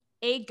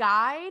A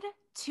Guide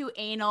to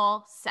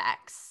Anal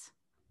Sex.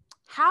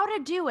 How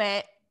to do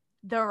it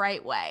the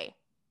right way.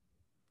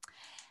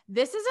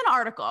 This is an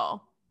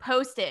article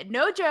posted,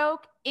 no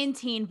joke, in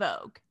Teen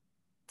Vogue.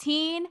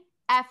 Teen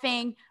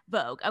effing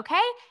Vogue,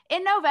 okay?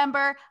 In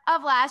November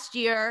of last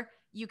year.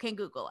 You can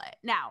Google it.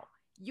 Now,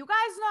 you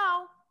guys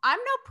know I'm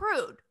no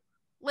prude.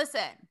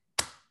 Listen,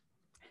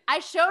 I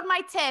showed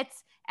my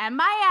tits and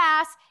my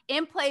ass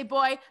in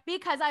Playboy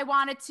because I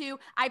wanted to.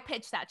 I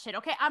pitched that shit,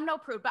 okay? I'm no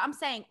prude, but I'm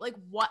saying, like,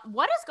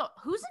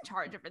 who's in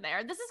charge over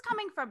there? This is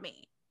coming from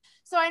me.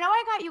 So I know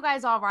I got you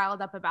guys all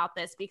riled up about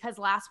this because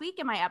last week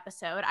in my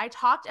episode, I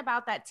talked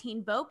about that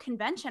Teen Vogue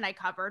convention I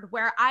covered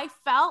where I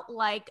felt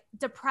like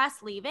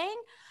depressed leaving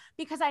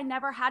because I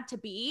never had to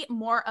be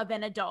more of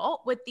an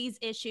adult with these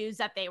issues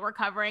that they were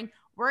covering.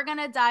 We're going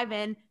to dive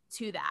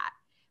into that.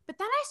 But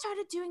then I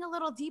started doing a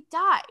little deep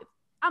dive.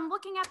 I'm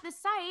looking at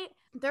this site.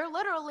 They're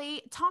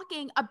literally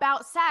talking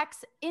about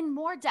sex in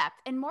more depth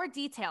and more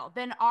detail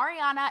than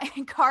Ariana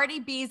and Cardi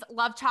B's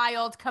Love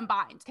Child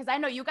combined. Because I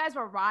know you guys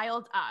were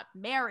riled up,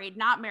 married,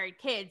 not married,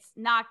 kids,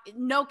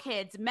 no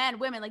kids, men,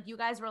 women. Like, you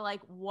guys were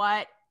like,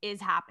 what is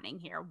happening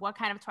here? What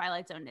kind of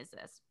Twilight Zone is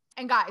this?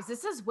 And guys,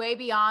 this is way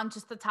beyond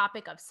just the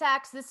topic of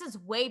sex. This is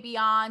way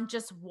beyond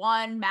just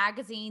one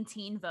magazine,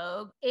 Teen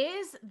Vogue.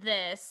 Is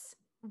this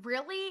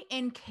really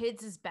in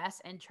kids'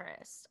 best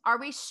interest? Are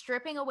we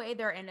stripping away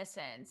their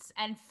innocence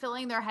and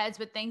filling their heads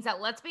with things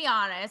that, let's be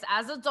honest,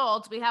 as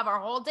adults, we have our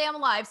whole damn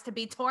lives to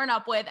be torn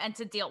up with and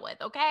to deal with,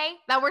 okay?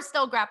 That we're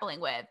still grappling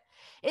with.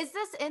 Is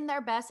this in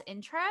their best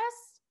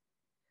interest?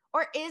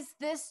 Or is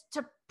this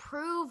to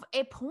prove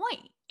a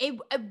point, a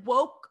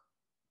woke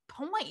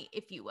point,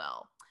 if you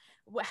will?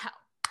 Well,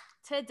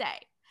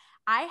 today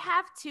I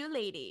have two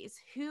ladies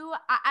who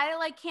I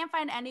like can't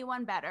find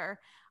anyone better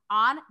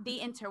on the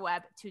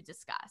interweb to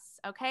discuss,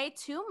 okay?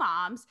 Two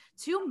moms,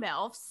 two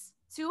MILFs,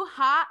 two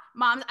hot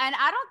moms. And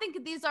I don't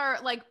think these are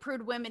like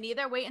prude women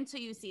either. Wait until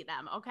you see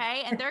them,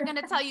 okay? And they're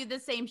gonna tell you the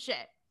same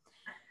shit.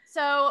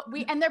 So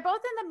and they're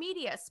both in the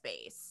media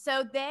space.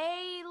 So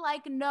they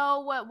like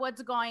know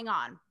what's going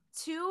on.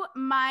 To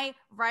my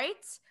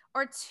right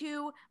or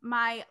to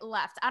my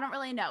left, I don't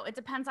really know. It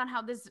depends on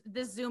how this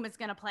Zoom is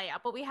going to play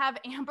out. But we have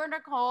Amber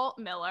Nicole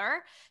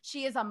Miller.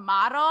 She is a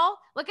model.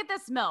 Look at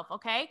this MILF,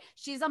 okay?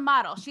 She's a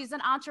model. She's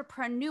an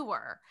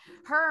entrepreneur.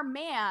 Her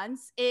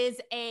man's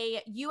is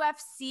a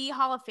UFC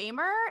Hall of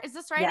Famer. Is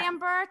this right, yeah.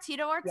 Amber?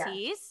 Tito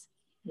Ortiz.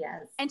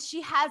 Yes. And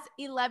she has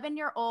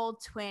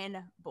 11-year-old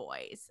twin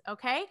boys,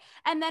 okay?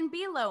 And then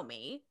below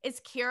me is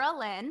Kira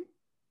Lynn,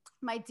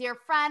 my dear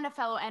friend, a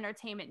fellow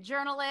entertainment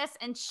journalist,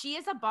 and she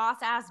is a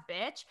boss-ass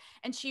bitch,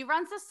 and she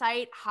runs the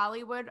site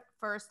Hollywood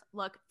First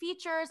Look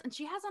Features, and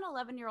she has an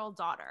 11-year-old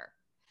daughter.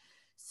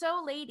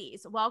 So,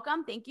 ladies,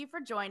 welcome. Thank you for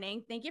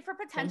joining. Thank you for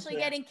potentially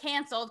getting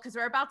canceled because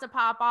we're about to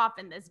pop off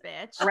in this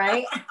bitch.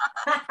 Right?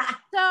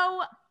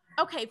 So,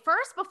 okay,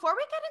 first, before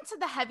we get into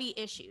the heavy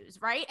issues,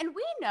 right? And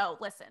we know,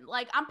 listen,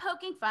 like I'm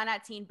poking fun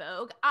at Teen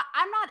Vogue.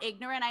 I'm not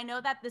ignorant. I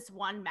know that this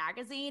one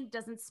magazine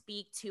doesn't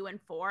speak to and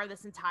for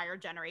this entire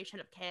generation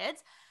of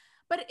kids,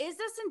 but is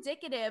this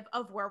indicative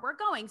of where we're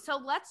going? So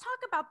let's talk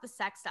about the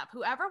sex stuff.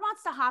 Whoever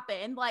wants to hop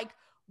in, like,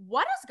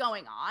 what is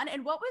going on?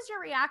 And what was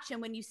your reaction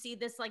when you see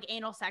this like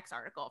anal sex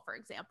article, for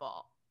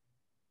example?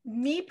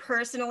 Me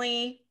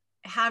personally,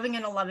 having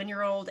an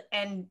 11-year-old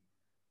and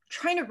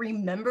trying to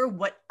remember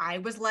what I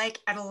was like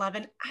at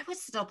 11, I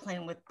was still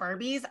playing with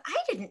Barbies. I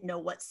didn't know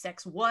what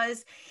sex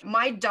was.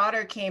 My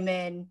daughter came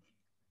in,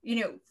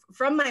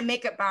 from my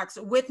makeup box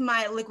with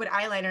my liquid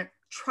eyeliner,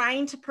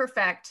 trying to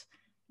perfect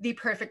the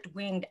perfect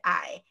winged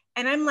eye.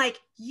 And I'm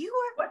like, you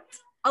are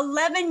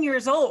 11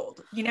 years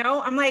old,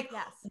 I'm like,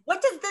 yes.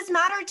 What does this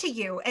matter to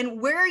you?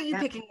 And where are you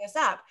picking this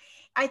up?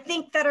 I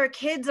think that our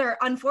kids are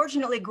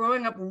unfortunately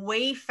growing up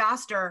way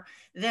faster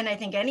than I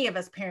think any of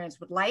us parents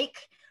would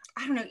like.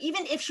 I don't know,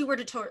 even if she were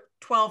to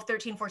 12,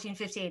 13, 14,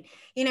 15,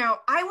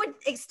 I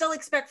would still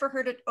expect for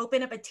her to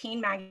open up a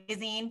teen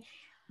magazine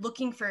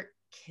looking for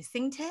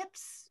kissing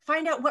tips,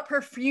 find out what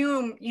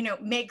perfume,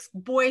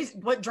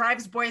 what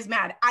drives boys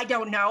mad. I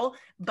don't know,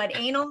 but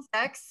anal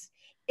sex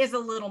is a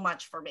little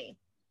much for me.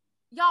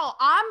 Y'all,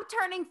 I'm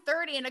turning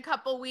 30 in a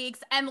couple weeks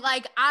and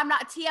like, I'm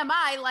not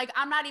TMI, like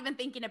I'm not even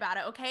thinking about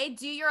it, okay?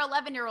 Do your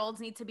 11-year-olds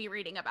need to be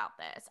reading about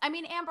this? I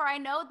mean, Amber, I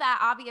know that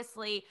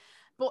obviously,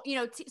 but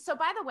so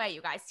by the way,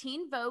 you guys,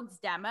 Teen Vogue's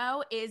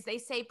demo is they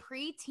say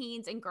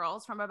pre-teens and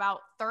girls from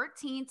about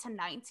 13 to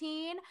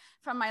 19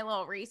 from my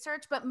little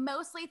research, but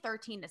mostly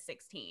 13 to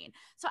 16.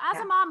 So as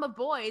a mom of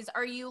boys,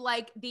 are you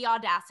like the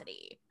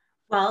audacity?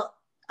 Well,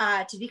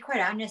 to be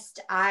quite honest,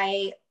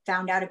 I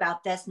found out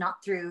about this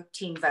not through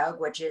Teen Vogue,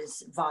 which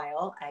is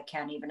vile. I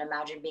can't even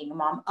imagine being a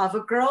mom of a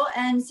girl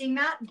and seeing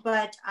that.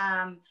 But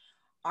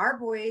our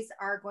boys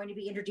are going to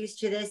be introduced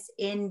to this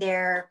in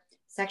their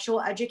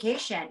sexual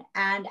education.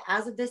 And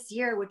as of this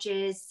year, which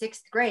is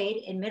 6th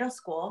grade in middle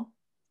school,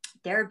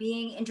 they're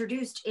being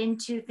introduced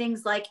into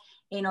things like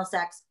anal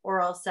sex,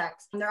 oral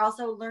sex. And they're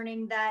also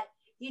learning that,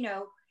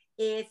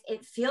 if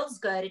it feels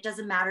good, it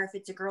doesn't matter if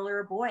it's a girl or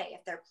a boy,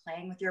 if they're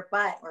playing with your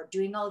butt or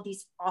doing all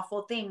these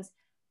awful things.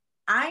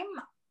 I'm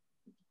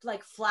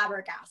like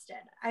flabbergasted.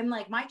 I'm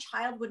like, my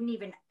child wouldn't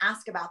even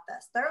ask about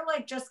this. They're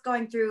like just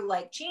going through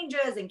like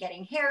changes and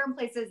getting hair in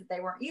places that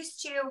they weren't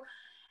used to.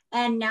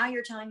 And now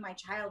you're telling my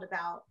child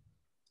about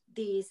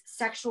these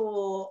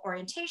sexual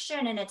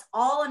orientation, and it's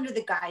all under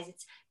the guise.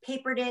 It's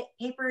papered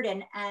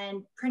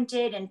and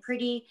printed and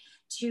pretty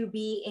to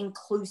be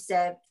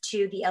inclusive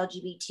to the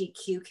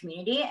LGBTQ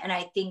community. And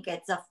I think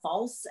it's a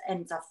false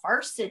and it's a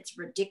farce. It's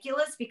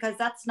ridiculous because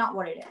that's not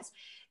what it is.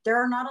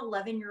 There are not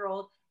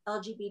 11-year-old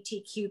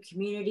LGBTQ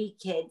community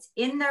kids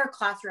in their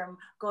classroom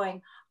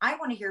going, I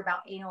want to hear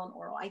about anal and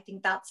oral. I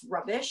think that's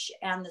rubbish,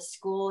 and the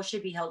school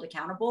should be held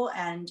accountable,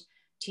 and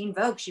Teen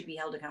Vogue should be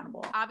held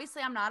accountable.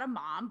 Obviously, I'm not a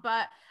mom,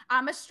 but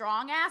I'm a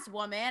strong ass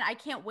woman. I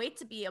can't wait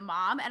to be a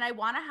mom, and I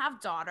want to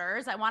have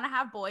daughters. I want to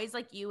have boys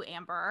like you,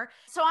 Amber.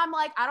 So I'm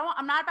like,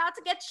 I'm not about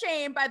to get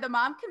shamed by the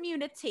mom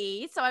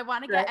community. So I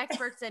want to get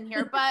experts in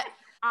here, but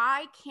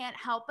I can't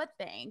help but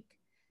think,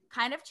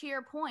 kind of to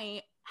your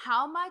point,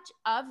 how much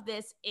of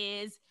this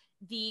is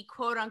the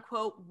quote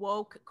unquote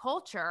woke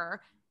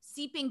culture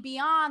seeping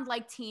beyond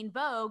like Teen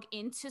Vogue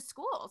into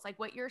schools, like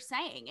what you're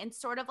saying, and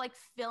sort of like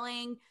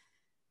filling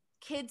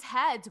kids'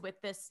 heads with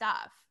this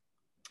stuff.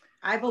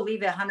 I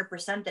believe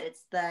 100% that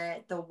it's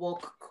the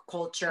woke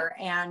culture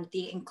and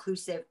the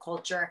inclusive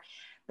culture.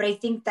 But I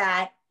think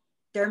that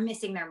they're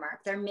missing their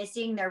mark. They're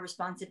missing their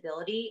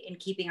responsibility in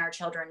keeping our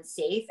children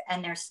safe,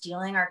 and they're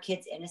stealing our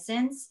kids'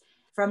 innocence.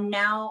 From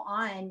now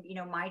on, you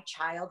know, my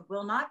child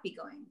will not be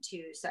going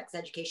to sex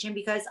education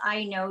because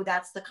I know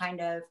that's the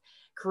kind of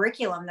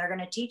curriculum they're going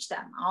to teach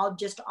them. I'll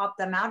just opt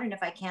them out. And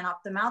if I can't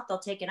opt them out, they'll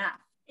take an F.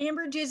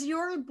 Amber, does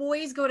your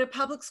boys go to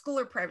public school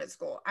or private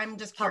school? I'm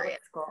just curious.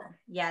 Public school.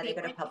 Yeah, they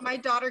go to public. My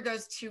daughter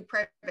goes to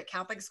private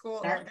Catholic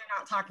school. Yeah. They're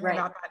not talking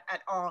about that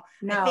at all.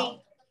 No. I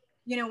think,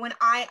 you know, when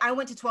I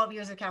went to 12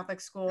 years of Catholic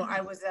school,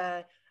 I went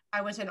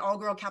to an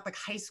all-girl Catholic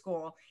high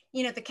school.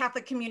 You know, the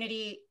Catholic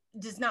community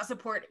does not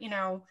support, you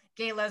know,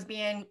 gay,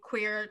 lesbian,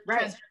 queer,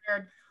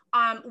 transgendered,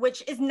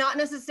 which is not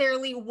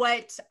necessarily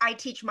what I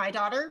teach my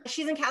daughter.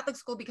 She's in Catholic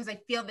school because I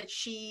feel that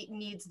she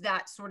needs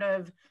that sort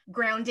of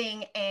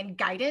grounding and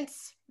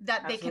guidance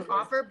that they can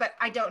offer, but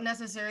I don't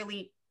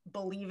necessarily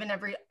believe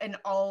in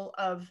all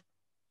of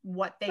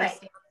what they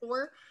stand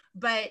for.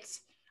 But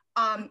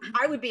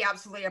I would be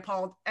absolutely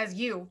appalled, as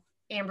you,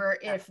 Amber,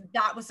 if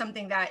that was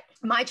something that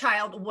my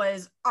child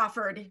was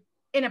offered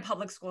in a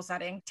public school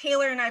setting.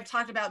 Taylor and I have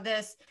talked about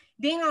this,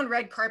 being on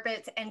red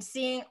carpets and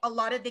seeing a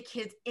lot of the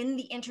kids in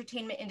the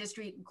entertainment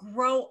industry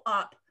grow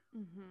up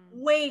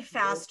way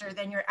faster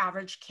than your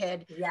average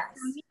kid. Yes.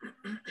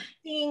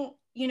 Seeing,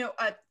 you know,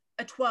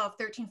 a 12,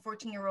 13,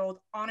 14-year-old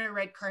on a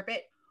red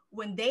carpet,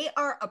 when they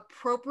are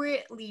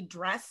appropriately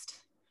dressed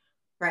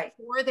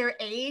for their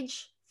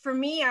age, for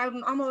me,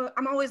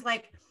 I'm always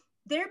like,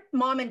 their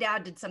mom and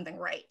dad did something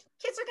right.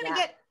 Kids are going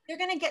to they're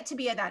going to get to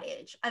be at that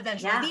age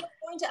eventually. They're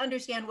going to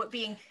understand what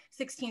being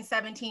 16,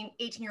 17,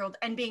 18-year-old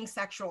and being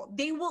sexual,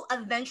 they will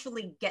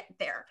eventually get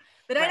there.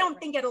 But I don't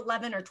think at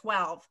 11 or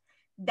 12,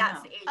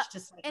 that's the age to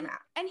start them out.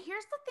 And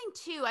here's the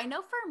thing too, I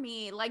know for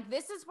me, like,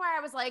 this is where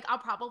I was like, I'll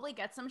probably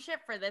get some shit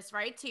for this,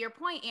 right? To your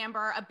point,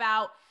 Amber,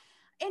 about,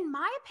 in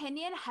my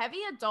opinion,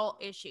 heavy adult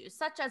issues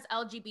such as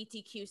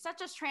LGBTQ,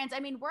 such as trans. I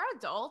mean, we're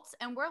adults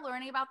and we're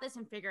learning about this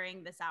and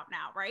figuring this out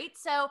now, right?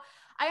 So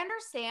I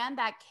understand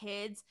that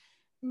kids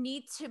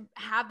need to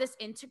have this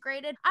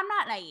integrated. I'm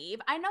not naive.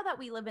 I know that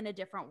we live in a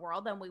different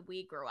world than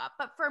we grew up.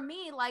 But for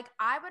me, like,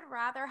 I would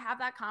rather have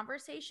that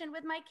conversation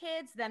with my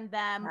kids than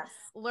them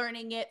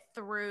learning it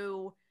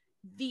through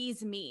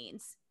these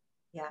means.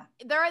 Yeah.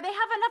 They have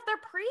enough,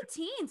 they're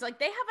preteens. Like,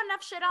 they have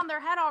enough shit on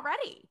their head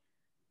already.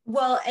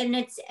 Well, and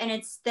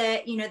it's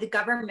the, you know, the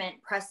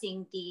government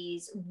pressing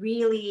these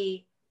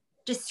really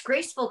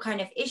disgraceful kind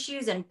of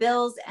issues and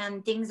bills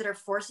and things that are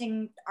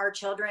forcing our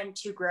children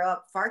to grow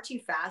up far too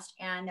fast,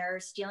 and they're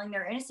stealing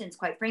their innocence,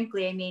 quite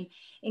frankly. I mean,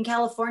 in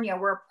California,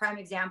 we're a prime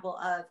example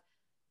of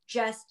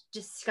just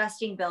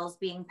disgusting bills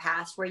being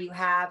passed, where you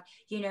have,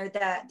 you know,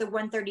 the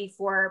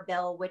 134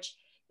 bill, which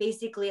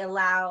basically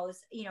allows,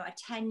 you know,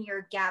 a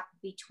 10-year gap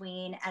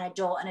between an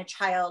adult and a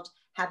child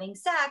having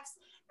sex,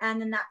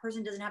 and then that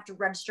person doesn't have to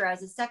register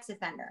as a sex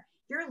offender.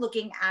 You're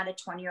looking at a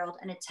 20-year-old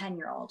and a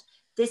 10-year-old.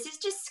 This is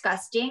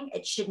disgusting.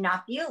 It should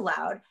not be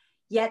allowed.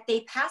 Yet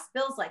they pass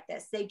bills like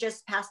this. They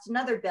just passed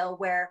another bill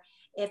where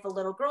if a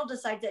little girl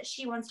decides that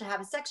she wants to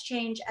have a sex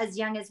change as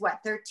young as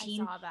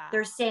 13,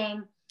 they're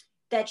saying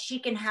that she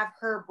can have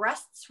her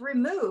breasts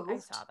removed. I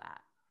saw that.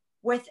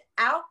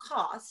 Without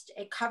cost,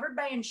 it covered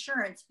by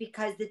insurance,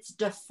 because it's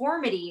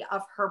deformity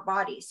of her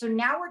body. So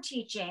now we're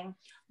teaching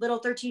little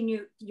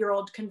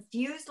 13-year-old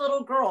confused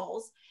little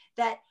girls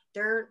that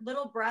their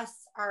little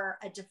breasts are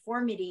a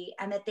deformity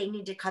and that they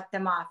need to cut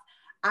them off.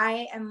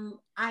 I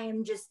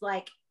am just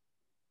like,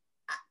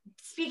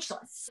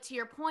 speechless. To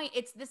your point,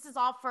 this is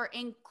all for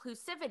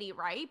inclusivity,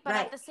 right? But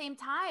at the same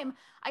time,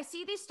 I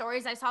see these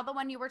stories. I saw the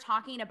one you were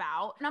talking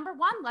about. Number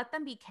one, let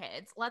them be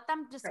kids. Let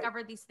them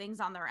discover these things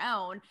on their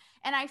own.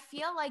 And I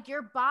feel like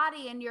your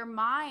body and your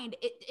mind,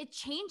 it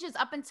changes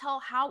up until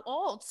how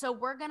old? So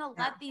we're going to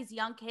let these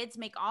young kids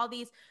make all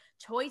these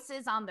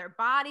choices on their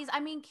bodies. I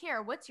mean,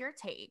 Kiera, what's your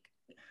take?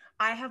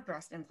 I have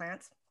breast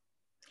implants.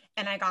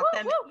 And I got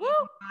them.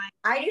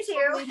 I do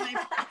too.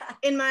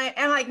 And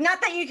like, not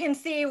that you can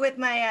see with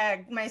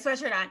my my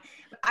sweatshirt on.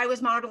 I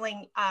was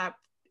modeling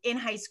in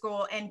high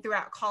school and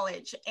throughout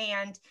college,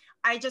 and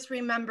I just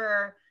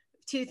remember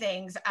two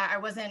things. I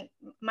was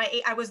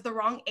the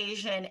wrong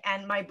Asian,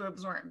 and my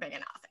boobs weren't big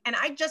enough. And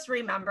I just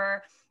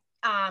remember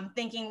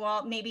thinking,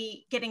 well,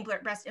 maybe getting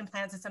breast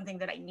implants is something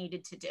that I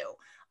needed to do.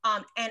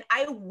 And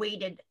I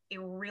waited a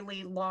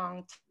really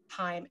long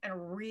time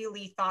and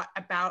really thought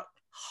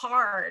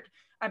hard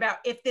about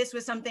if this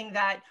was something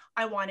that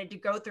I wanted to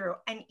go through.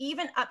 And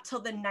even up till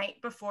the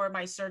night before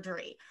my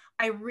surgery,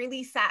 I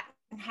really sat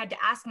and had to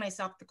ask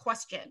myself the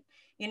question,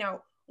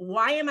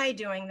 why am I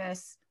doing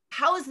this?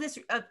 How is this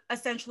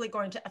essentially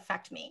going to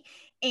affect me?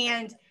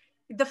 And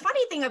the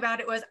funny thing about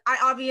it was I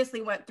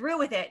obviously went through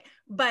with it,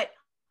 but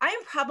I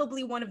am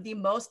probably one of the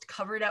most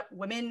covered up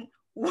women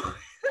with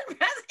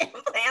breast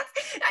implants.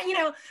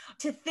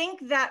 To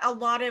think that a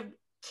lot of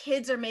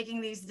kids are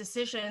making these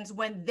decisions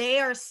when they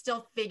are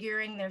still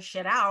figuring their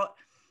shit out.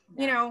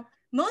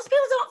 Most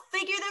people don't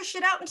figure their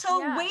shit out until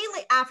way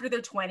late after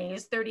their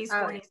 20s, 30s,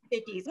 40s,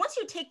 50s. Once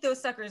you take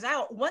those suckers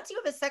out, once you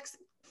have a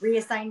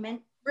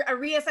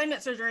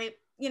reassignment surgery,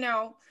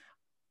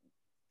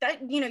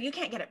 that, you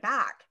can't get it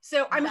back.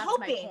 So I'm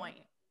hoping,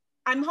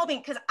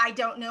 because I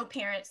don't know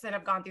parents that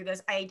have gone through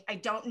this. I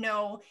don't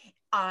know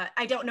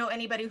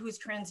anybody who's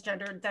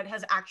transgendered that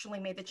has actually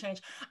made the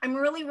change. I'm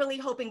really, really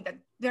hoping that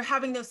they're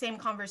having those same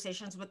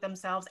conversations with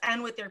themselves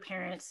and with their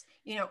parents,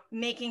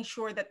 making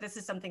sure that this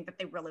is something that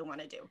they really want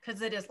to do,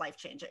 because it is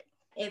life-changing.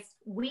 If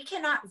we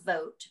cannot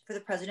vote for the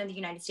president of the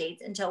United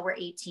States until we're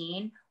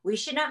 18, we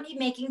should not be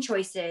making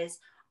choices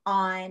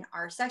on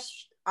our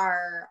sex,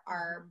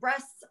 our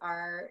breasts,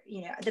 our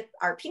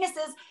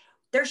penises.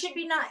 There should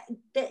be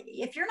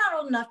if you're not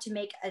old enough to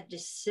make a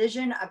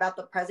decision about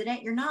the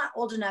president, you're not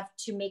old enough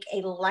to make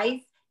a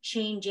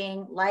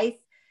life-changing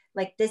like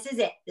this is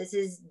it. This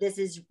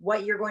is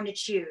what you're going to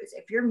choose.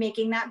 If you're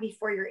making that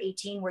before you're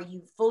 18, where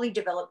you fully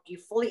developed, you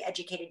fully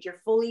educated,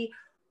 you're fully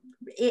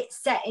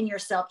set in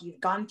yourself,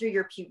 you've gone through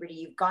your puberty,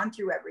 you've gone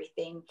through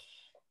everything,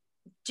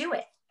 do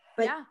it.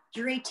 But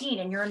you're 18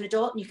 and you're an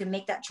adult and you can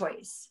make that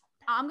choice.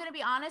 I'm going to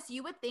be honest.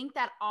 You would think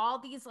that all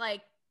these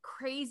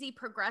crazy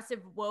progressive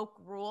woke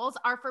rules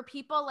are for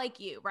people like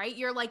you, right?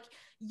 You're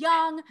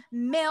young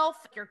MILF,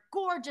 you're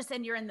gorgeous,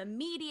 and you're in the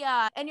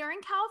media, and you're in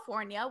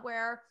California,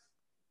 where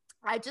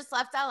I just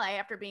left LA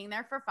after being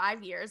there for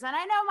 5 years. And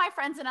I know my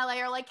friends in LA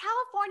are like,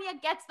 California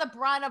gets the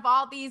brunt of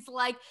all these,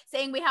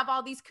 saying we have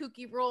all these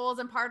kooky rules.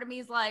 And part of me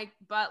is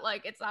but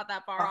it's not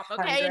that far off.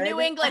 Okay. In New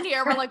England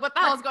here, we're what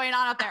the hell is going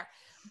on up there?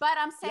 But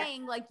I'm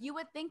saying you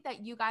would think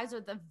that you guys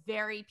are the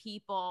very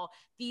people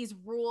these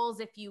rules,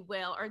 if you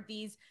will, or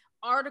these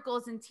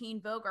articles in Teen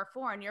Vogue are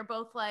for, and you're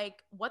both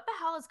what the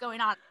hell is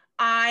going on?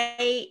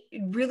 I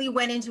really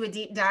went into a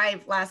deep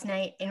dive last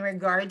night in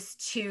regards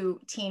to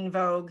Teen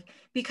Vogue,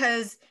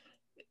 because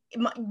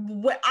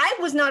I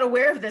was not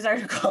aware of this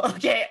article.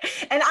 Okay.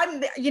 And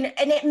and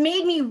it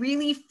made me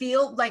really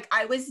feel like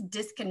I was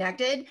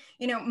disconnected.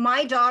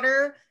 My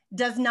daughter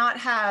does not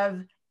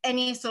have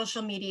any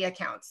social media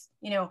accounts.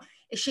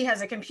 She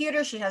has a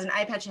computer, she has an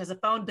iPad, she has a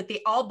phone, but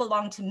they all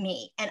belong to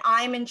me. And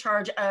I'm in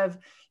charge of,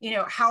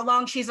 how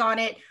long she's on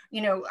it.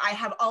 I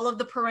have all of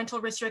the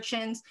parental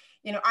restrictions.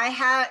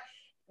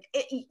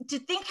 To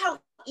think how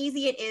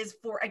easy it is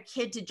for a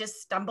kid to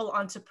just stumble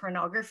onto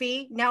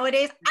pornography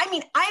nowadays. I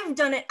mean, I've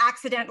done it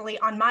accidentally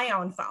on my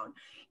own phone,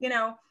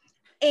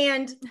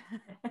 and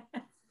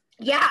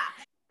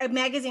a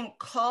magazine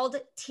called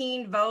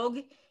Teen Vogue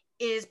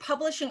is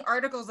publishing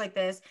articles like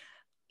this.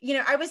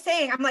 I was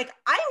saying,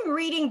 I'm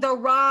reading the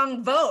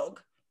wrong Vogue.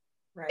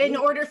 Right. In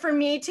order for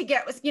me to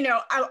get, I'm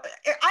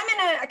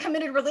in a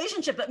committed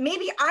relationship, but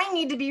maybe I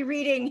need to be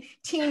reading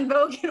Teen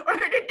Vogue in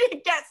order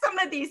to get some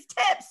of these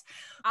tips.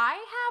 I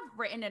have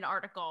written an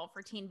article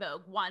for Teen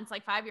Vogue once,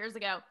 5 years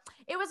ago.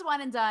 It was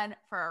one and done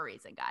for a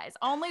reason, guys.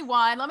 Only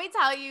one. Let me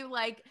tell you,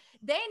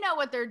 they know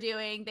what they're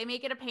doing. They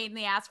make it a pain in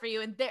the ass for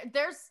you. And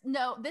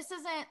this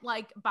isn't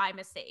by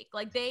mistake.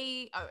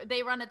 They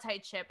run a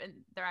tight ship, and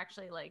they're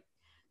actually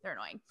they're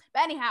annoying.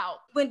 But anyhow,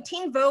 when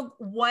Teen Vogue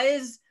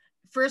was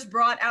first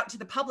brought out to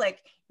the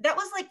public, that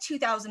was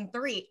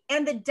 2003.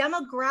 And the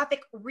demographic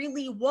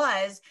really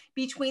was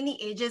between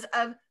the ages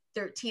of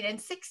 13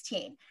 and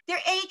 16. Their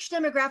age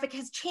demographic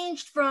has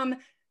changed from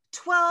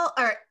 12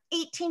 or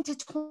 18 to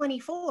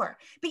 24,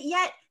 but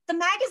yet the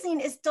magazine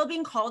is still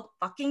being called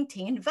fucking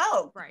Teen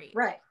Vogue. Right.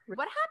 Right.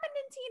 What happened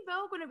in Teen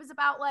Vogue when it was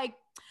about like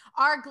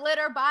our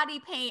glitter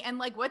body paint and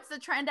like what's the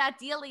trend at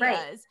Delia's?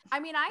 Right. I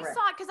mean, I Right.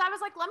 saw it because I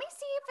was like, let me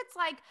see if it's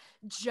like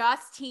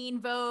just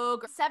Teen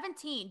Vogue.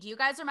 17. Do you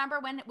guys remember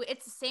when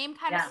it's the same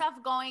kind of stuff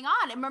going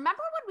on? And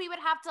remember when we would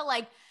have to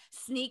like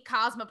sneak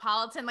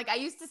Cosmopolitan? Like I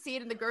used to see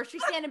it in the grocery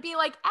stand and be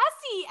like,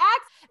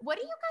 SEX. What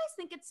do you guys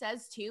think it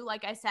says too?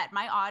 Like I said,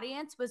 my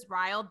audience was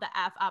riled the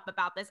F up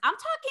about this. I'm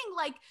talking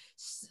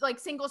like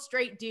single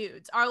straight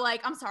dudes are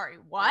like, I'm sorry,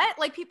 what?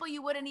 Like people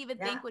you wouldn't even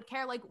think would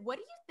care. Like, what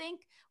do you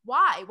think?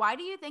 Why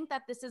do you think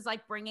that this is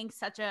like bringing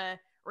such a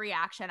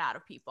reaction out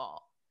of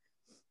people?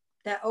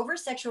 The over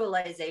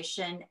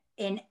sexualization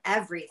in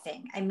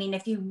everything. I mean,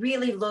 if you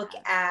really look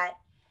at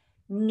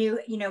new,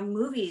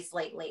 movies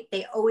lately,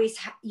 they always,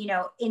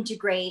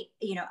 integrate,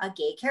 a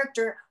gay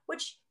character,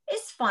 which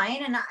is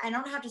fine. And I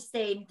don't have to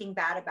say anything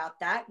bad about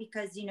that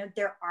because,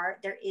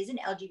 there is an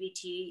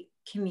LGBT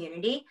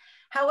community.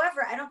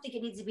 However, I don't think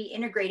it needs to be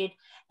integrated.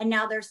 And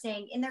now they're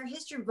saying in their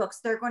history books,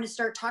 they're going to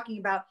start talking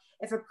about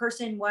if a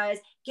person was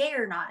gay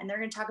or not, and they're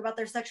going to talk about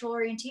their sexual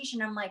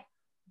orientation. I'm like,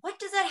 what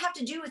does that have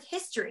to do with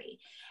history?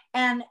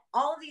 And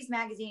all of these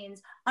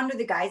magazines under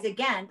the guise,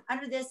 again,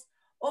 under this,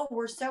 oh,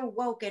 we're so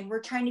woke and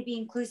we're trying to be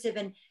inclusive,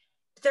 and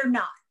they're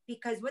not,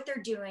 because what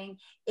they're doing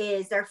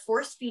is they're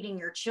force feeding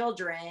your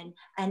children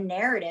a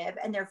narrative,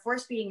 and they're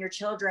force feeding your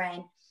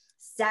children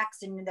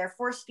sex, and they're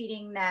force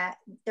feeding that.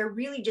 They're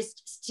really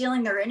just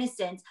stealing their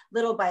innocence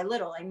little by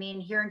little. I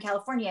mean, here in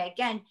California,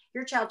 again,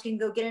 your child can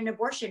go get an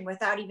abortion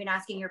without even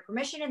asking your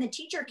permission, and the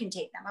teacher can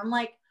take them. I'm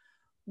like,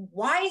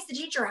 why does the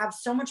teacher have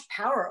so much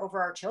power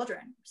over our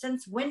children?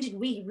 Since when did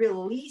we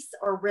release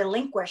or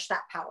relinquish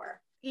that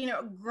power?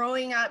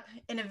 Growing up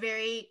in a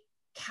very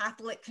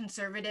Catholic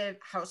conservative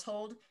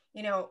household,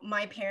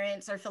 my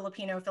parents are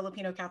Filipino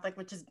Catholic,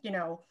 which is,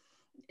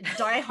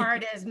 die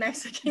hard as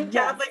Mexican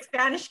Catholic,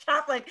 Spanish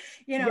Catholic,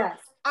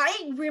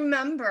 I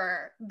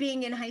remember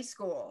being in high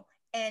school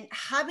and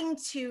having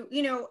to,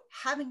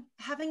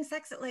 having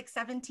sex at like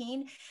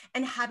 17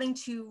 and having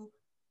to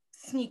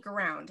sneak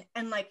around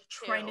and like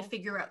trying to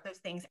figure out those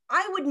things.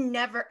 I would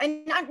never,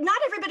 and not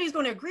everybody's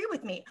going to agree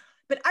with me,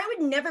 but I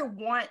would never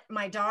want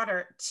my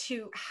daughter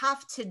to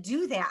have to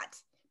do that,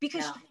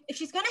 because if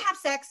she's going to have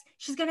sex,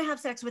 she's going to have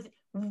sex with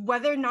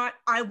whether or not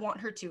I want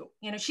her to.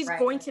 She's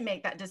going to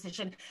make that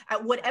decision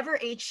at whatever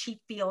age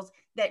she feels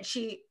that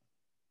she,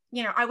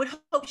 I would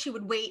hope she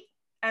would wait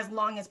as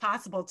long as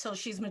possible till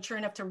she's mature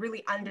enough to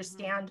really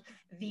understand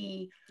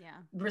the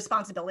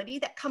responsibility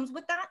that comes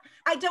with that.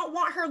 I don't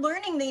want her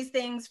learning these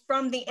things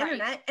from the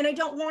internet, and I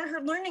don't want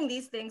her learning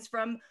these things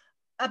from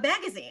a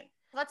magazine.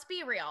 Let's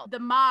be real. The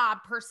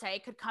mob per se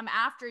could come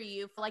after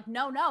you for like,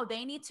 no,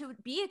 they need to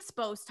be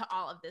exposed to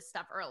all of this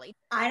stuff early.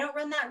 I don't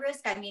run that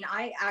risk. I mean,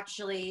 I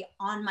actually,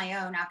 on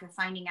my own, after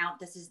finding out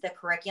this is the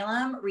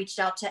curriculum, reached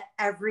out to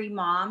every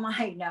mom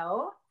I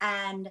know.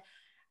 And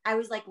I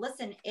was like,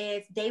 listen,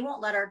 if they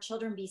won't let our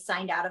children be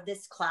signed out of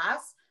this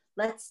class,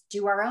 let's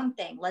do our own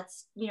thing.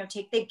 Let's,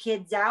 take the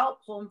kids out,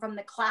 pull them from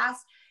the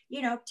class,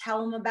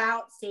 tell them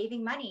about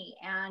saving money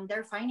and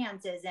their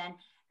finances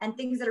and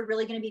things that are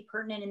really going to be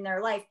pertinent in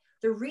their life.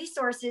 The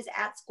resources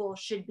at school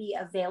should be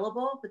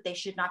available, but they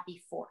should not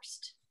be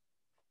forced.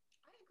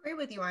 I agree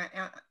with you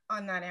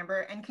on that,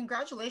 Amber, and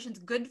congratulations.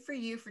 Good for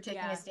you for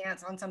taking a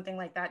stance on something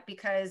like that,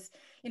 because,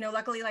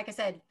 luckily, like I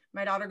said,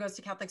 my daughter goes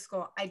to Catholic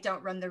school. I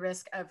don't run the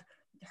risk of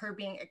her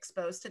being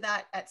exposed to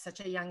that at such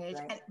a young age.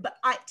 Right. But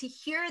to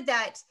hear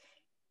that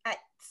at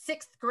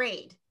 6th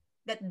grade,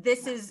 that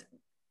this is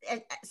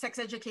sex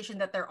education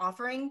that they're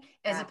offering,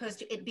 as opposed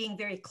to it being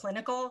very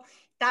clinical,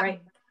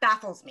 that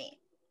baffles me.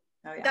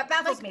 Oh, yeah. That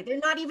baffles me. They're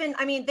not even,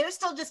 they're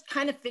still just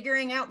kind of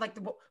figuring out like,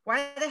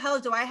 why the hell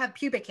do I have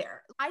pubic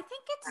hair? I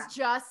think it's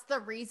just the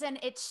reason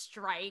it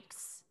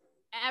strikes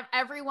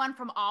everyone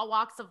from all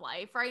walks of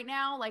life right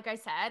now, like I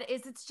said,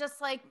 is it's just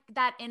like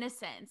that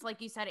innocence, like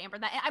you said, Amber.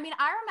 I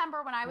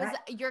remember when I was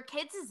your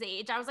kids'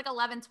 age, I was like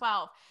 11,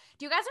 12.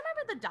 Do you guys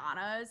remember the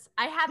Donnas?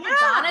 I had the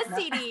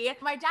Donna CD.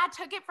 My dad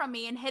took it from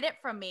me and hid it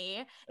from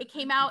me. It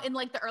came out in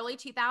like the early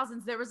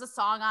 2000s. There was a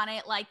song on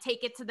it, like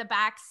Take It to the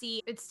Back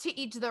Seat. It's to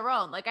each their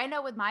own. Like I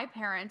know with my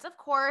parents, of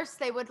course,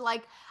 they would I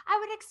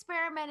would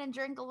experiment and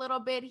drink a little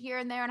bit here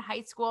and there in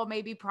high school,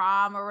 maybe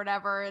prom or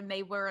whatever. And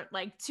they were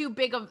like too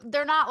big of,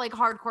 they're not like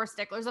hardcore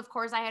sticklers. Of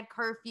course, I had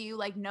curfew,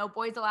 like no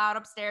boys allowed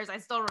upstairs. I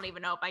still don't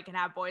even know if I can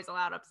have boys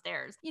allowed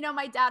upstairs.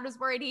 My dad was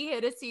worried he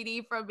hid a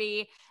CD from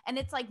me. And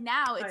it's like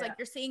now it's like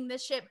you're seeing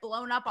this shit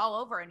blown up all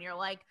over. And you're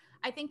like,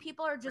 I think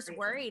people are just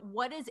worried.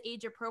 What is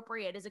age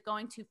appropriate? Is it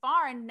going too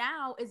far? And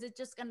now is it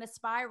just going to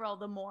spiral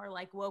the more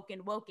like woke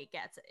it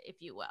gets, if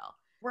you will?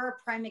 We're a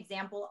prime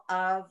example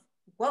of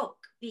woke,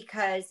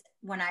 because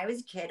when I was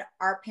a kid,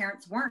 our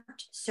parents weren't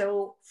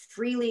so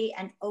freely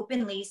and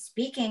openly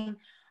speaking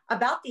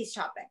about these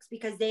topics,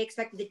 because they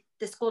expected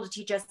the school to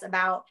teach us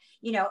about,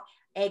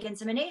 egg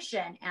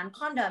insemination and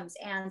condoms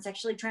and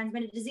sexually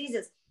transmitted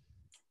diseases.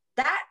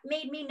 that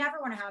made me never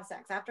want to have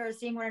sex. After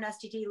seeing what an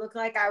STD looked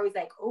like, I was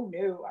like, oh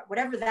no,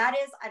 whatever that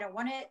is, I don't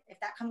want it. If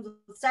that comes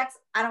with sex,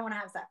 I don't want to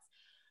have sex.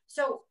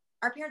 So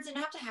our parents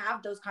didn't have to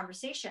have those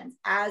conversations.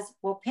 As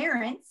well,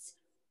 parents,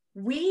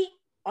 we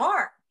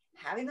are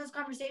having those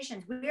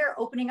conversations. We are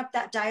opening up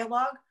that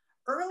dialogue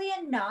early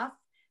enough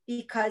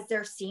because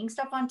they're seeing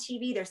stuff on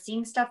TV, they're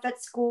seeing stuff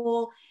at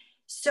school.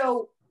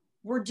 So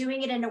we're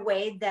doing it in a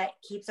way that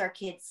keeps our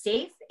kids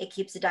safe. It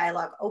keeps the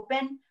dialogue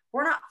open.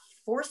 We're not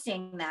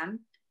forcing them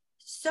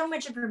so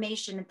much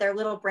information that their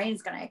little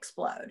brain's going to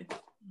explode.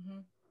 Mm-hmm.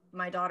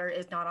 My daughter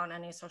is not on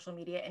any social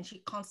media, and she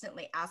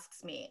constantly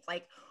asks me,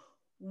 like,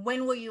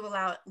 when will you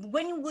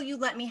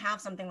let me have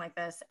something like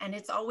this? And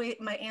it's always,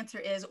 my answer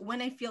is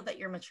when I feel that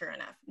you're mature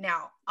enough.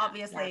 Now,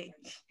 obviously,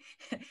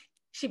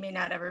 she may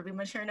not ever be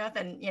mature enough,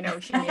 and, you know,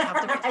 she may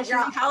have to petition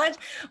in college,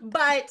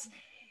 but,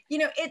 you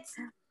know,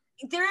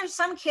 there are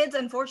some kids,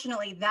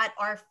 unfortunately, that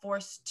are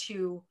forced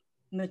to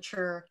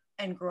mature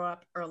and grow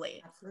up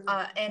early.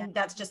 And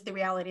that's just the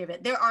reality of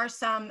it. There are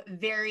some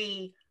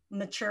very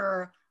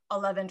mature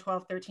 11,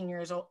 12,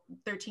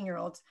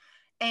 13-year-olds.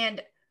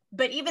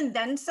 But even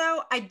then,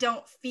 I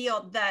don't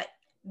feel that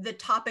the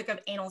topic of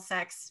anal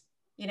sex,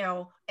 you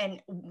know,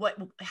 and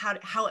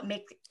how it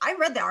makes, I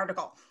read the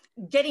article,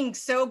 getting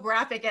so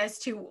graphic as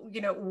to,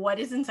 you know, what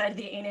is inside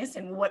the anus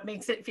and what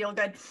makes it feel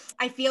good.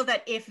 I feel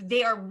that if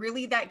they are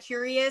really that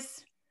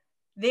curious,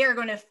 they are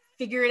going to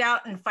figure it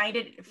out and find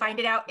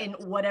it out in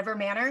whatever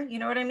manner. You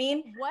know what I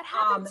mean? What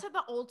happened to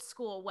the old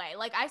school way?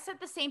 Like, I said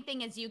the same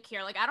thing as you,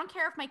 Kier. Like, I don't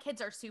care if my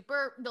kids are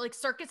super like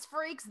circus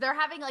freaks. They're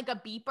having like a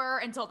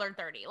beeper until they're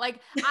 30. Like,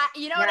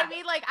 you know what I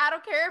mean? Like, I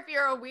don't care if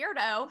you're a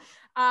weirdo.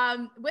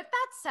 With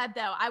that said,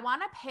 though, I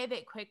want to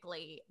pivot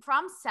quickly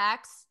from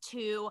sex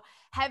to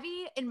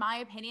heavy, in my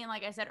opinion,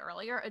 like I said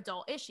earlier,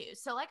 adult issues.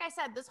 So like I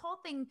said, this whole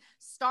thing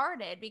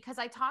started because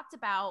I talked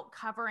about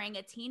covering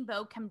a Teen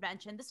Vogue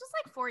convention. This was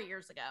like 4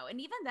 years ago. And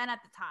even then at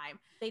the time,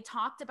 they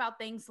talked about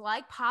things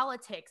like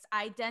politics,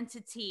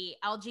 identity,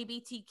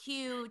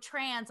 LGBTQ,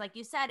 trans, like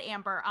you said,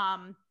 Amber,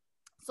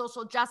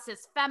 social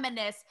justice,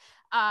 feminist,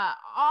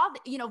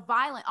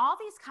 violent, all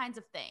these kinds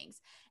of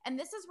things. And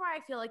this is where I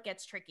feel it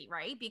gets tricky,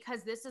 right?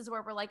 Because this is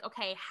where we're like,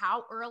 okay,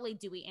 how early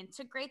do we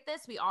integrate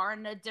this? We are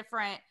in a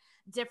different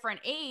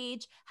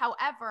age.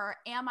 However,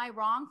 am I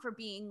wrong for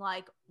being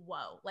like,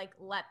 whoa, like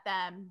let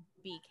them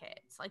be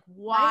kids? Like,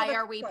 why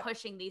are we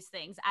pushing these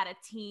things at a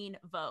Teen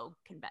Vogue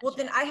convention? Well,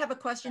 then I have a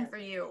question for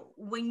you.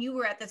 When you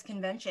were at this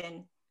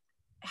convention,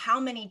 how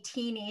many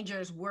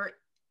teenagers were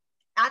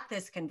at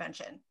this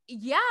convention?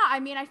 Yeah,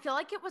 I mean, I feel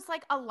like it was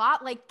like a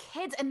lot like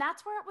kids, and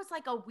that's where it was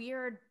like a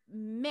weird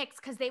mix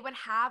because they would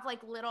have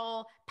like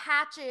little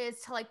patches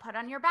to like put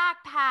on your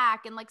backpack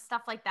and like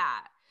stuff like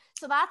that.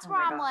 So that's where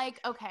I'm like,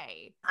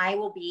 okay. I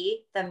will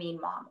be the mean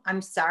mom.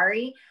 I'm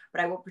sorry,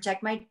 but I will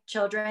protect my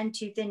children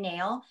tooth and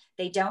nail.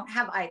 They don't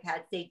have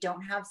iPads. They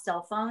don't have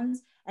cell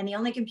phones. And the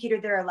only computer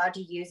they're allowed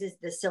to use is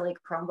the silly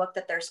Chromebook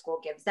that their school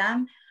gives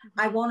them.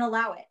 Mm-hmm. I won't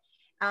allow it.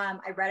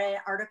 I read an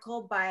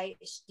article by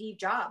Steve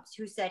Jobs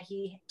who said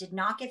he did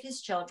not give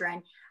his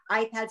children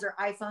iPads or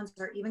iPhones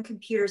or even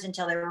computers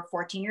until they were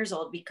 14 years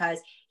old because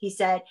he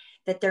said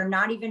that they're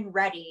not even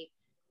ready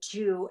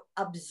to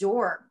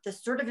absorb the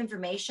sort of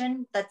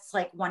information that's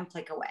like one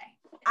click away.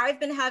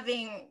 I've been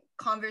having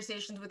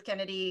conversations with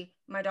Kennedy,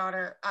 my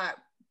daughter,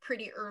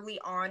 pretty early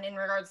on in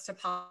regards to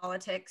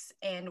politics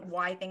and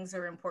why things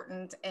are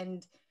important.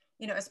 And,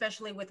 you know,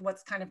 especially with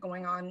what's kind of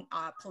going on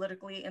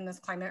politically in this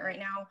climate right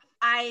now,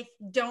 I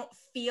don't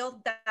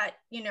feel that,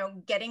 you know,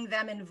 getting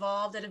them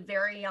involved at a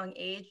very young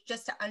age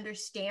just to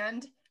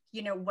understand,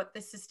 you know, what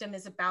the system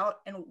is about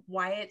and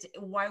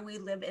why we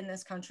live in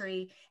this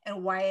country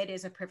and why it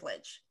is a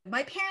privilege.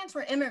 My parents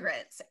were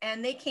immigrants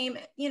and they came,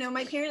 you know,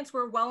 my parents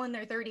were well in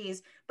their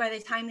 30s by the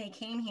time they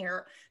came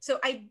here. So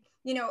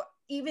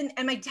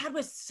and my dad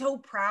was so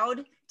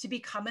proud to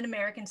become an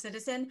American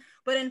citizen,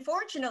 but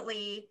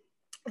unfortunately,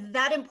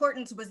 that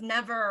importance was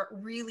never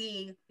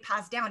really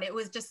passed down. It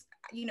was just,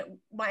 you know,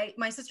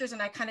 my sisters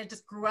and I kind of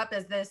just grew up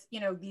as this, you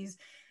know, these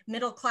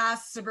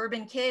middle-class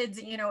suburban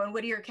kids, you know, in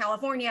Whittier,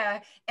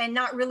 California, and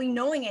not really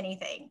knowing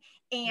anything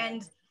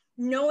and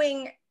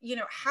knowing, you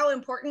know, how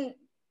important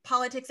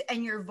politics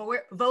and your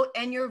vote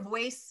and your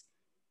voice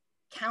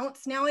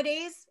counts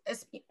nowadays.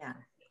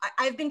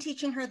 I've been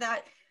teaching her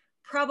that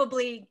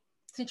probably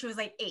since she was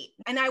like 8,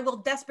 and I will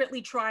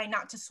desperately try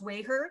not to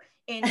sway her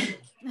in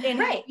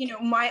right. You know,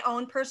 my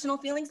own personal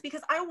feelings,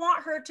 because I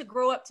want her to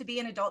grow up to be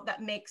an adult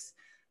that makes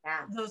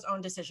those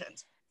own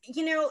decisions.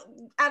 You know,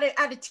 at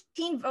a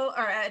Teen Vogue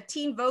or a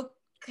Teen Vogue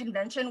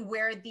convention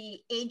where the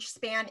age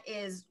span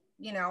is,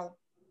 you know,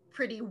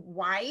 pretty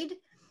wide,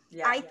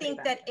 I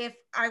think that if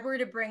I were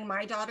to bring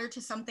my daughter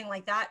to something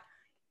like that,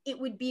 it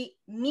would be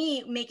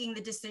me making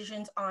the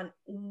decisions on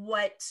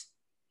what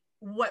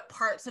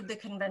parts of the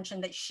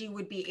convention that she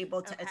would be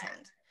able to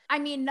attend. I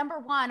mean, number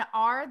one,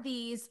 are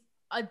these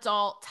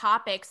adult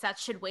topics that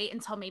should wait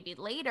until maybe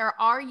later?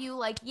 Are you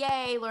like,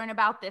 yay, learn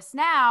about this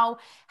now?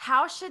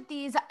 How should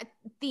these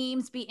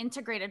themes be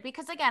integrated?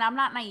 Because again, I'm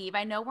not naive.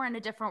 I know we're in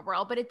a different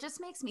world, but it just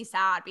makes me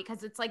sad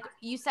because it's like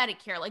you said it,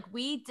 Kiera, like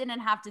we didn't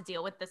have to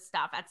deal with this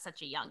stuff at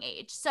such a young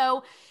age.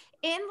 So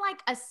in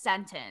like a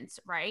sentence,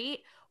 right?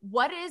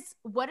 What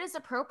is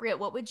appropriate?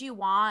 What would you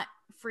want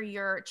for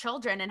your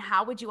children, and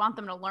how would you want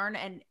them to learn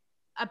and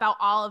about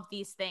all of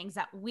these things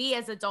that we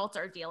as adults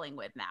are dealing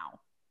with now?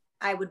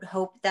 I would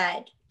hope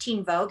that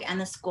Teen Vogue and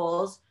the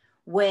schools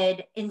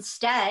would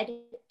instead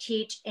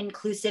teach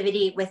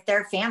inclusivity with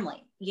their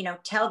family. You know,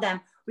 tell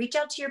them, reach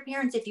out to your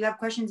parents if you have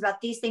questions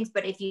about these things.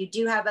 But if you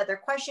do have other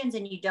questions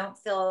and you don't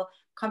feel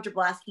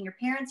comfortable asking your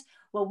parents,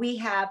 well, we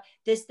have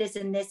this,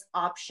 and this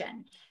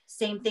option.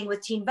 Same thing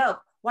with Teen Vogue.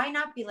 Why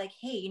not be like,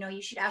 hey, you know,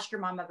 you should ask your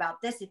mom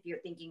about this if you're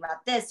thinking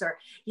about this, or,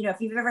 you know,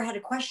 if you've ever had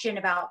a question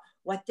about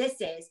what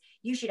this is,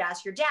 you should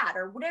ask your dad,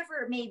 or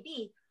whatever it may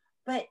be.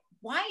 But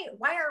why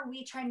are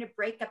we trying to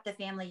break up the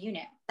family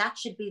unit? That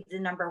should be the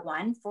number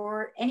one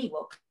for any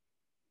woke.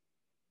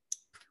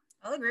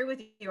 I'll agree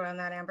with you on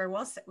that, Amber.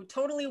 Well said,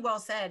 totally well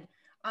said.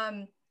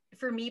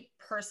 For me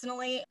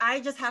personally,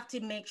 I just have to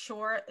make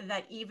sure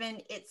that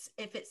even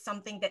if it's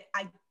something that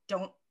I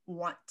don't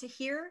want to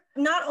hear,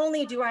 not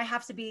only do I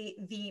have to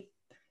be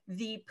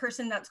the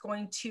person that's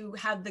going to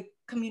have the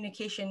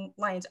communication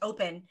lines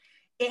open,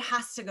 it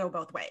has to go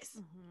both ways.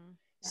 Mm-hmm.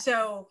 Yes.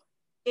 So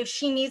if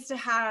she needs to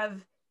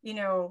have, you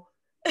know,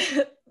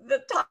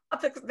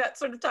 that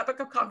sort of topic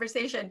of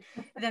conversation,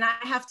 then I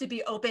have to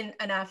be open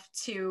enough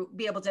to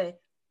be able to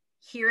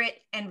hear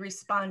it and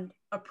respond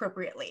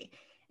appropriately.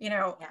 You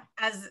know, yeah.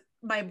 As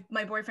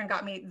my boyfriend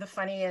got me the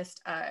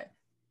funniest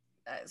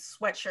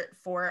sweatshirt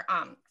for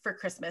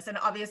Christmas, and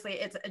obviously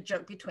it's a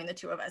joke between the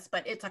two of us,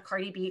 but it's a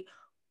Cardi B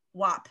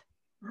WAP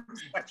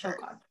sweatshirt.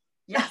 Oh,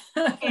 yeah,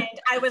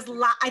 and I was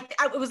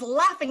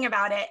laughing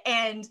about it,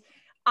 and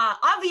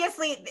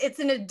obviously it's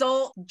an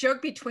adult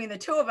joke between the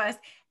two of us.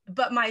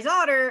 But my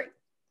daughter,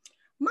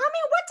 Mommy,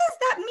 what does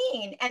that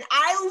mean? And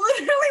I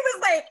literally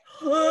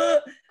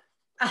was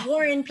like,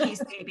 War and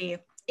Peace, baby.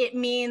 It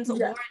means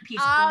War and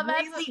Peace.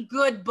 Really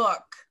good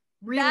book.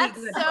 Really that's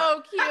good so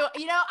book.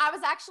 Cute. You know,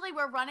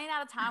 we're running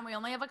out of time. We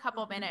only have a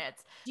couple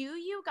minutes. Do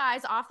you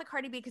guys, off the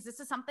Cardi B, because this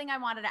is something I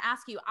wanted to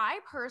ask you, I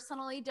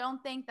personally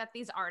don't think that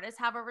these artists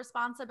have a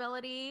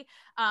responsibility.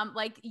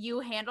 Like you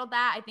handled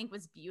that, I think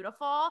was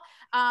beautiful.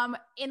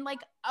 In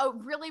like a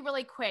really,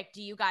 really quick,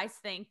 do you guys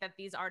think that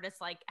these artists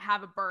like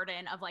have a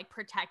burden of like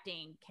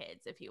protecting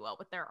kids, if you will,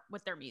 with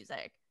their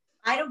music?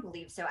 I don't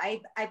believe so.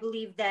 I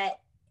believe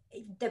that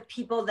the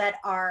people that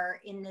are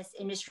in this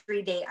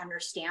industry, they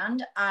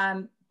understand,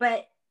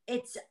 but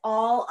it's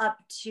all up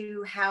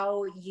to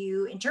how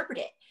you interpret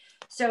it.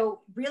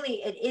 So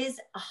really it is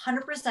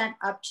 100%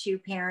 up to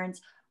parents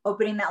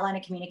opening that line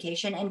of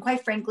communication. And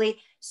quite frankly,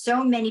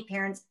 so many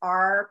parents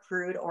are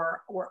prude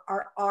or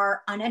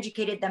are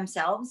uneducated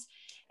themselves,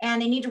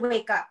 and they need to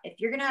wake up.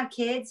 If you're going to have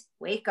kids,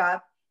 wake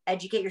up,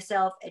 educate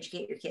yourself,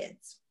 educate your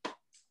kids.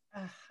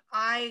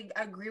 I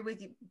agree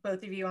with you,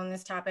 both of you on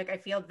this topic. I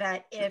feel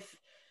that if,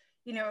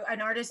 you know,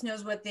 an artist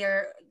knows what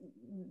they're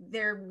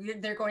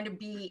going to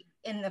be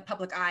in the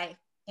public eye,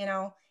 you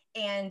know,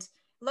 and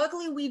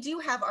luckily we do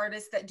have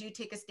artists that do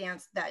take a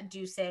stance, that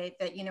do say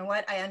that, you know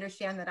what, I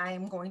understand that I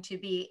am going to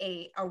be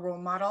a role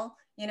model,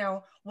 you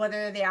know,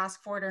 whether they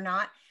ask for it or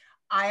not.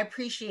 I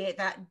appreciate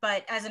that.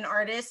 But as an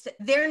artist,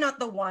 they're not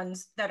the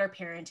ones that are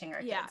parenting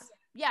our kids.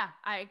 Yeah,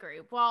 I agree.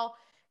 Well,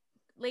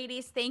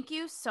 ladies, thank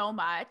you so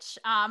much.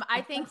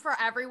 I think for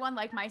everyone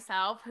like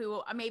myself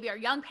who maybe are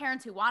young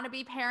parents who want to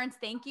be parents,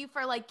 thank you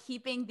for like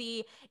keeping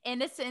the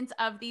innocence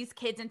of these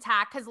kids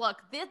intact. Cause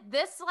look,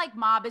 this like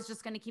mob is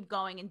just going to keep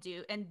going and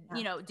do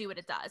what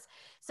it does.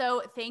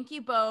 So thank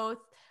you both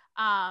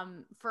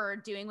for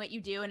doing what you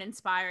do and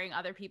inspiring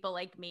other people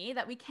like me,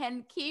 that we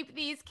can keep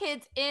these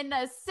kids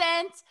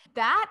innocent.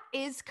 That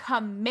is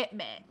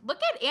commitment. Look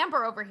at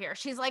Amber over here.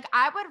 She's like,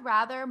 I would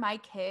rather my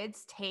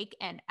kids take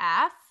an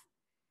F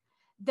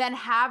than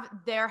have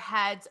their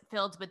heads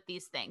filled with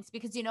these things.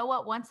 Because you know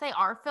what? Once they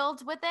are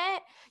filled with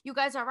it, you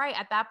guys are right.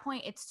 At that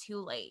point, it's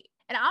too late.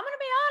 And I'm going to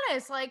be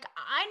honest, like,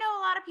 I know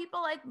a lot of people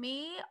like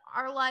me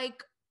are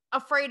like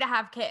afraid to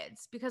have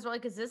kids because we're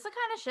like, is this the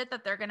kind of shit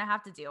that they're going to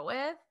have to deal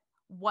with?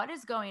 What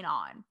is going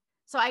on?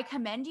 So I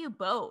commend you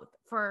both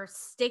for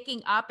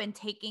sticking up and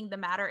taking the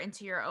matter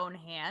into your own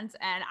hands.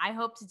 And I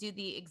hope to do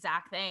the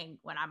exact thing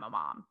when I'm a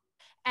mom.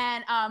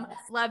 And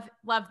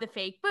love the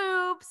fake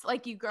boobs,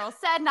 like you girls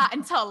said, not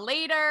until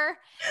later,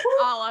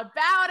 all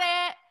about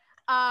it.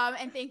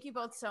 And thank you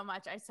both so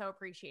much. I so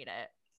appreciate it.